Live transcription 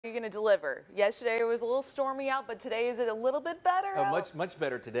You're going to deliver. Yesterday it was a little stormy out, but today is it a little bit better out? Much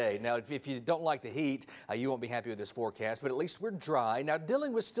better today. Now, if you don't like the heat, you won't be happy with this forecast, but at least we're dry. Now,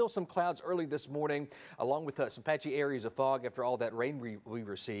 dealing with still some clouds early this morning, along with some patchy areas of fog after all that rain we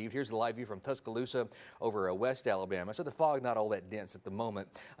received. Here's the live view from Tuscaloosa over West Alabama. So the fog not all that dense at the moment.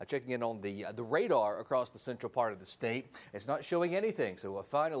 Checking in on the radar across the central part of the state. It's not showing anything. So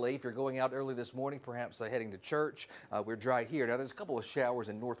finally, if you're going out early this morning, perhaps heading to church, we're dry here. Now, there's a couple of showers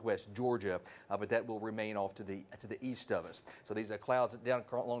in northwest Georgia, but that will remain off to the east of us. So these clouds down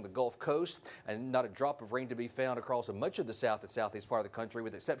along the Gulf Coast, and not a drop of rain to be found across much of the south and southeast part of the country,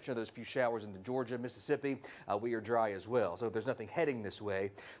 with the exception of those few showers into Georgia, Mississippi. We are dry as well. So there's nothing heading this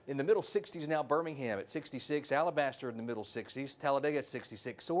way. In the middle 60s now, Birmingham at 66, Alabaster in the middle 60s, Talladega at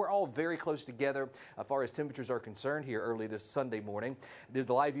 66. So we're all very close together as far as temperatures are concerned here early this Sunday morning. There's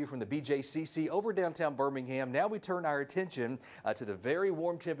the live view from the BJCC over downtown Birmingham. Now we turn our attention to the very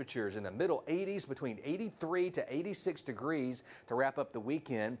warm temperatures in the middle 80s, between 83 to 86 degrees to wrap up the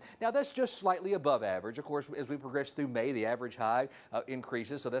weekend. Now that's just slightly above average. Of course, as we progress through May, the average high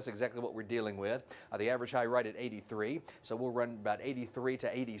increases, so that's exactly what we're dealing with. The average high right at 83, so we'll run about 83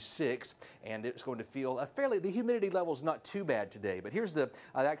 to 86, and it's going to feel the humidity level is not too bad today. But here's the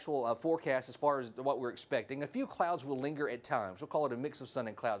actual forecast as far as what we're expecting. A few clouds will linger at times. We'll call it a mix of sun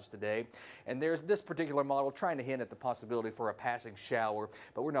and clouds today, and there's this particular model trying to hint at the possibility for a passing shower,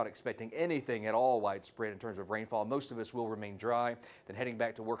 but we're not expecting anything at all widespread in terms of rainfall. Most of us will remain dry. Then heading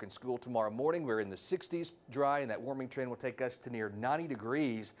back to work and school tomorrow morning, we're in the 60s dry, and that warming trend will take us to near 90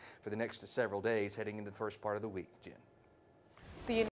 degrees for the next several days heading into the first part of the week. Jen.